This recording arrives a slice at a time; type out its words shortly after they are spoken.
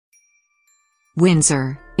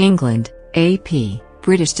Windsor, England, AP.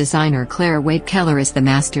 British designer Clare Waight Keller is the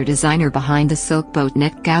master designer behind the silk boat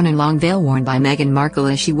neck gown and long veil worn by Meghan Markle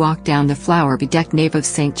as she walked down the flower-bedecked nave of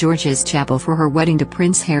St. George's Chapel for her wedding to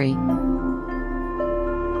Prince Harry.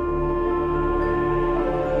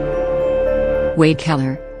 Waight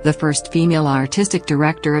Keller, the first female artistic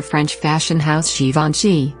director of French fashion house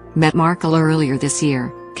Givenchy, met Markle earlier this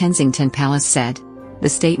year, Kensington Palace said. The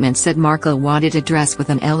statement said Markle wanted a dress with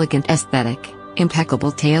an elegant aesthetic,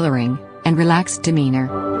 impeccable tailoring, and relaxed demeanor.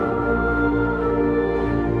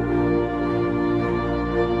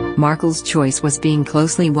 Markle's choice was being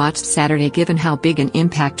closely watched Saturday given how big an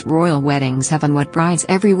impact royal weddings have on what brides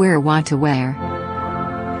everywhere want to wear.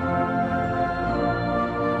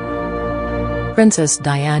 Princess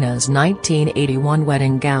Diana's 1981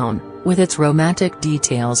 wedding gown, with its romantic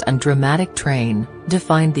details and dramatic train,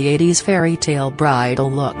 defined the 80s fairy tale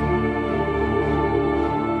bridal look.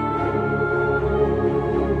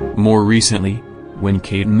 More recently, when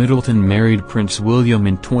Kate Middleton married Prince William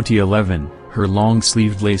in 2011, her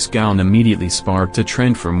long-sleeved lace gown immediately sparked a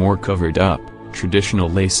trend for more covered-up, traditional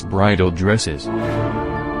lace bridal dresses.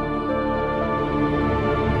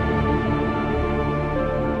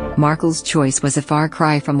 Markle's choice was a far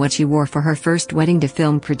cry from what she wore for her first wedding to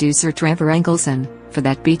film producer Trevor Engelson. For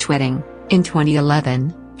that beach wedding, in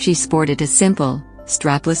 2011, she sported a simple,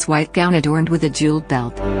 strapless white gown adorned with a jeweled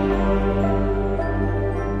belt.